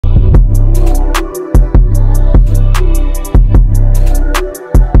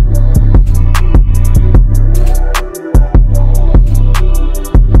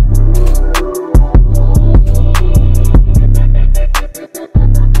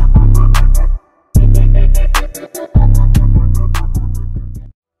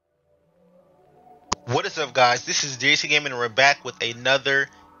up, guys? This is JC Gaming and we're back with another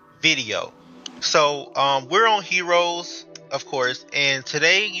video. So we're on Heroes, of course, and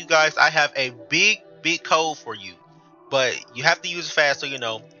today, you guys, I have a big code for you, but you have to use it fast. So if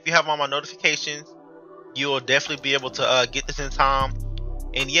you have all my notifications, you will definitely be able to get this in time.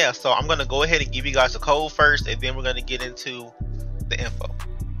 And yeah, so I'm gonna go ahead and give you guys the code first, and then we're gonna get into the info.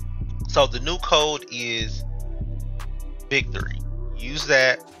 So the new code is victory. Use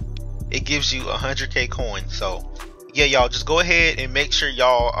that. It gives you 100k coins. So yeah, y'all, just go ahead and make sure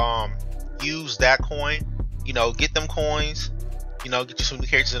y'all use that coin. Get them coins. Get you some new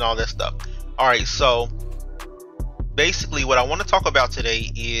characters and all that stuff. All right, so basically what I want to talk about today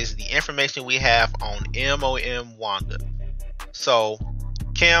is the information we have on MOM Wanda. So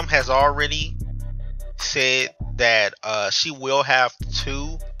Cam has already said that she will have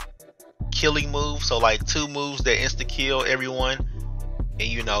 2 killing moves, so like 2 moves that insta kill everyone.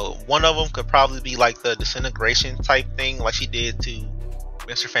 And one of them could probably be like the disintegration type thing, like she did to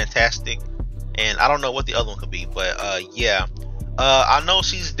Mr. Fantastic. And I don't know what the other one could be, but yeah. I know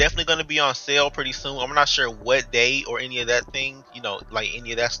she's definitely going to be on sale pretty soon. I'm not sure what day or any of that thing, like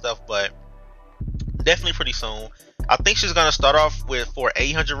any of that stuff, but definitely pretty soon. I think she's going to start off for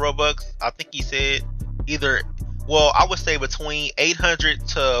 800 Robux. I think he said well, I would say between 800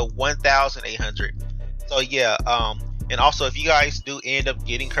 to 1,800. So yeah, and also, if you guys do end up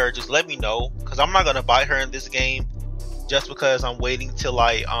getting her, just let me know, because I'm not gonna buy her in this game just because I'm waiting till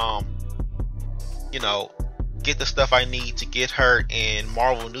I get the stuff I need to get her in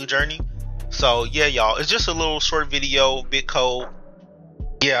Marvel New Journey. So yeah, y'all, it's just a little short video, big code.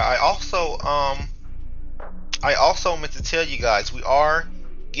 Yeah, I also meant to tell you guys, we are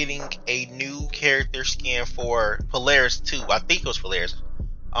getting a new character skin for Polaris too. I think it was Polaris.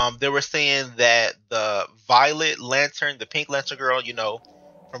 They were saying that the Violet Lantern, the Pink Lantern girl,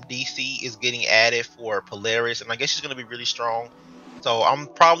 from DC, is getting added for Polaris, and I guess she's gonna be really strong. So I'm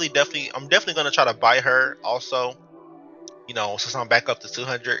definitely gonna try to buy her also. Since I'm back up to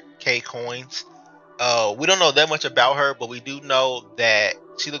 200k coins. We don't know that much about her, but we do know that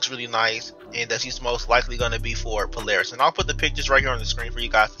she looks really nice, and that she's most likely gonna be for Polaris. And I'll put the pictures right here on the screen for you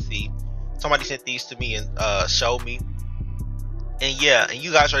guys to see. Somebody sent these to me and showed me. And yeah, and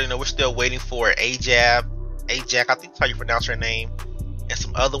you guys already know we're still waiting for Jack, I think that's how you pronounce her name, and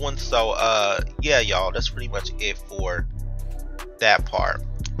some other ones. So yeah, y'all, that's pretty much it for that part.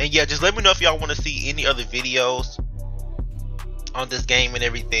 And yeah, just let me know if y'all want to see any other videos on this game and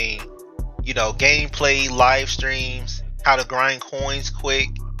everything. Gameplay, live streams, how to grind coins quick,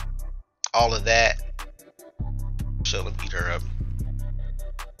 all of that. So let me beat her up.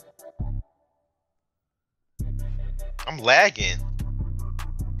 I'm lagging.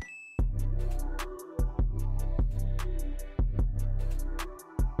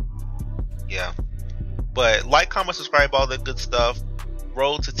 Yeah, but like, comment, subscribe, all that good stuff.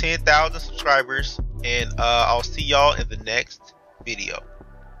 Road to 10,000 subscribers, and I'll see y'all in the next video.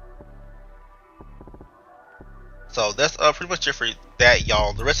 So that's pretty much it for that,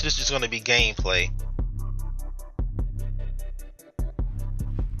 y'all. The rest of this is just going to be gameplay.